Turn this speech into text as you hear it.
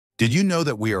Did you know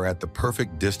that we are at the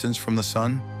perfect distance from the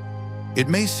sun? It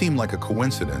may seem like a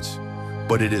coincidence,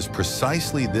 but it is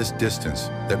precisely this distance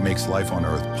that makes life on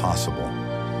Earth possible.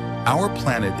 Our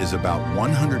planet is about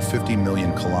 150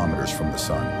 million kilometers from the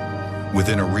sun,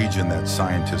 within a region that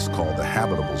scientists call the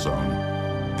habitable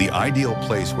zone, the ideal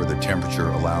place where the temperature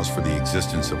allows for the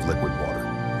existence of liquid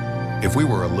water. If we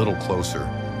were a little closer,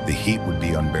 the heat would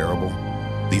be unbearable,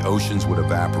 the oceans would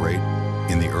evaporate,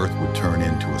 and the Earth would turn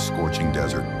into a scorching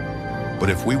desert. But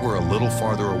if we were a little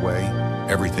farther away,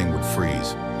 everything would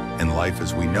freeze, and life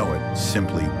as we know it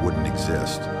simply wouldn't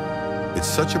exist. It's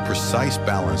such a precise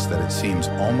balance that it seems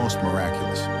almost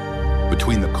miraculous.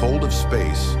 Between the cold of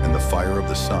space and the fire of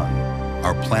the sun,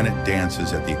 our planet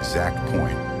dances at the exact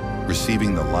point,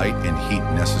 receiving the light and heat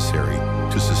necessary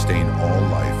to sustain all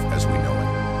life as we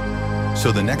know it.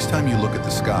 So the next time you look at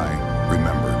the sky,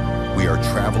 remember, we are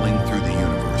traveling through the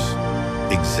universe,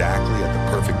 exactly at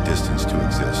the perfect distance to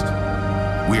exist.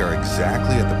 We are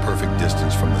exactly at the perfect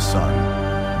distance from the sun,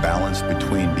 balanced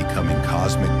between becoming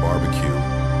cosmic barbecue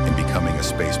and becoming a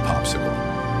space popsicle.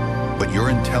 But your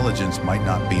intelligence might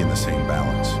not be in the same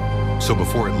balance. So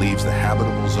before it leaves the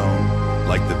habitable zone,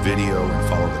 like the video and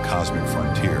follow the cosmic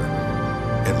frontier,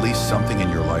 at least something in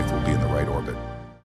your life will be in the right orbit.